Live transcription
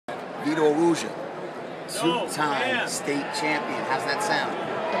Vito Arujau, two-time state champion. How's that sound?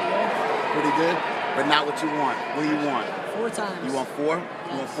 Pretty good? But not what you want. What do you want? 4 times. You want 4?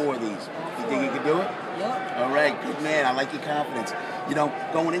 You want 4 of these. You think you can do it? Yep. All right, good man. I like your confidence. You know,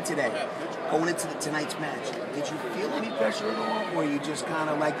 going into tonight's match, did you feel any pressure at all, or you just kind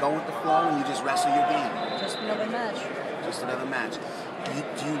of like go with the flow and you just wrestle your game? Just another match. Just another match.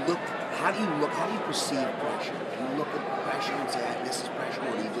 How do you perceive pressure? Do you look at pressure and say, this is pressure,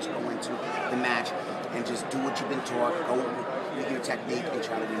 or do you just go into the match and just do what you've been taught, go with your technique and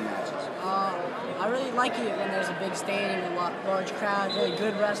try to win matches? I really like it when there's a big stadium, a large crowd, really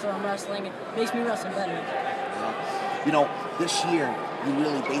good wrestler I'm wrestling. It makes me wrestle better. You know, this year, you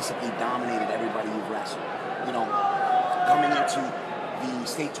really basically dominated everybody you've wrestled. You know, coming into the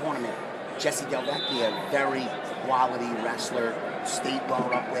state tournament, Jesse Delvecchia, very quality wrestler, state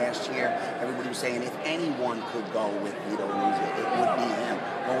runner-up last year. Everybody was saying if anyone could go with Vito Arujau, it would be him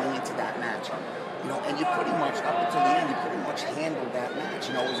going into that match. You know, and you pretty much, up until the end, you pretty much handled that match.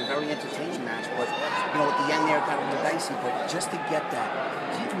 You know, it was a very entertaining match, but, you know, at the end there, it got a little dicey. But just to get that,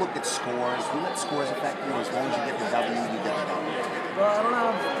 you look at scores, you let scores affect you. As long as you get the W, you get the W. Well, I don't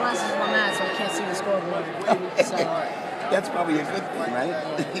have glasses on that, so I can't see the scoreboard. So, that's probably a good thing, right?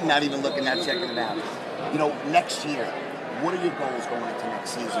 Yeah. Not even looking at checking it out. You know, next year, what are your goals going into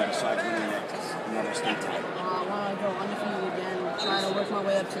next season besides winning another state title? I want to go undefeated again, trying to work my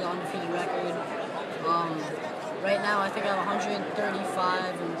way up to the undefeated record. Right now, I think I have 135-1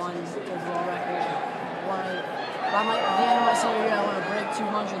 overall record. By the end of my senior year, I want to break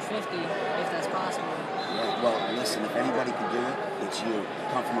 250 if that's possible. Yeah, well, listen, if anybody can do it, it's you. You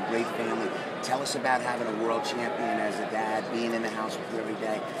come from a great family. Tell us about having a world champion as a dad, being in the house with you every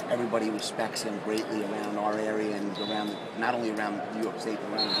day. Everybody respects him greatly around our area and around, not only around New York State,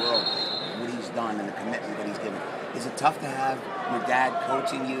 but around the world. What he's done and the commitment that he's given. Is it tough to have your dad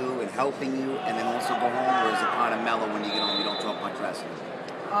coaching you and helping you and then also go home, or is it kind of mellow when you get home, you don't talk much wrestling?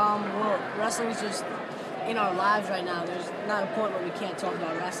 Well, wrestling is just in our lives right now. There's not a point where we can't talk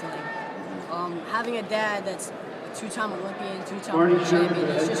about wrestling. Having a dad that's a 2-time Olympian, 2-time world champion,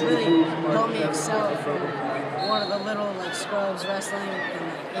 it's just really helped me excel from one of the little scrubs wrestling in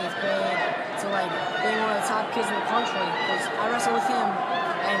 8th grade to being one of the top kids in the country. Because I wrestle with him,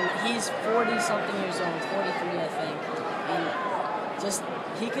 and he's 40-something years old, 43 I think, and just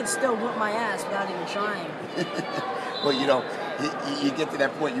he could still whoop my ass without even trying. Well, you know, you get to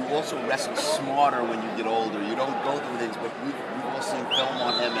that point, you also wrestle smarter when you get older. You don't go through things, but we've all seen film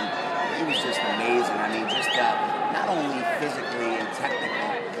on him, and he was just amazing. I mean, just not only physically and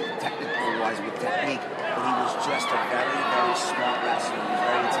technical-wise with technique, but he was just a very, very smart wrestler. He was a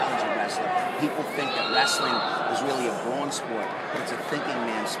very intelligent wrestler. People think that wrestling is really a brawn sport, but it's a thinking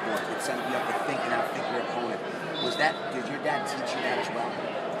man's sport. It's something you have to think and outthink your opponent. Did your dad teach you that as well?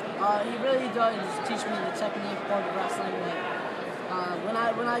 He really does teach me the technique part of wrestling.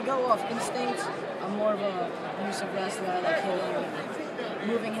 When I go off instinct, I'm more of a abusive wrestler. I like hitting and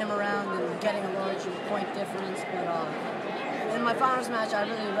moving him around and getting a large point difference. But in my finals match, I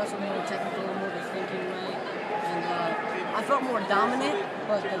really wrestled more technical, more of a thinking way. And I felt more dominant,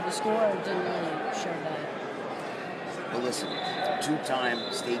 but the score didn't really show that. Well, listen,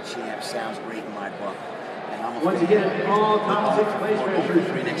 2-time state champ sounds great in my book. Once again, all top 6 place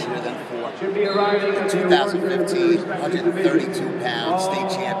finishers next year, then 4. should be arriving in 2015, 132-pound state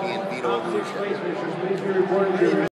champion Vito Arujau.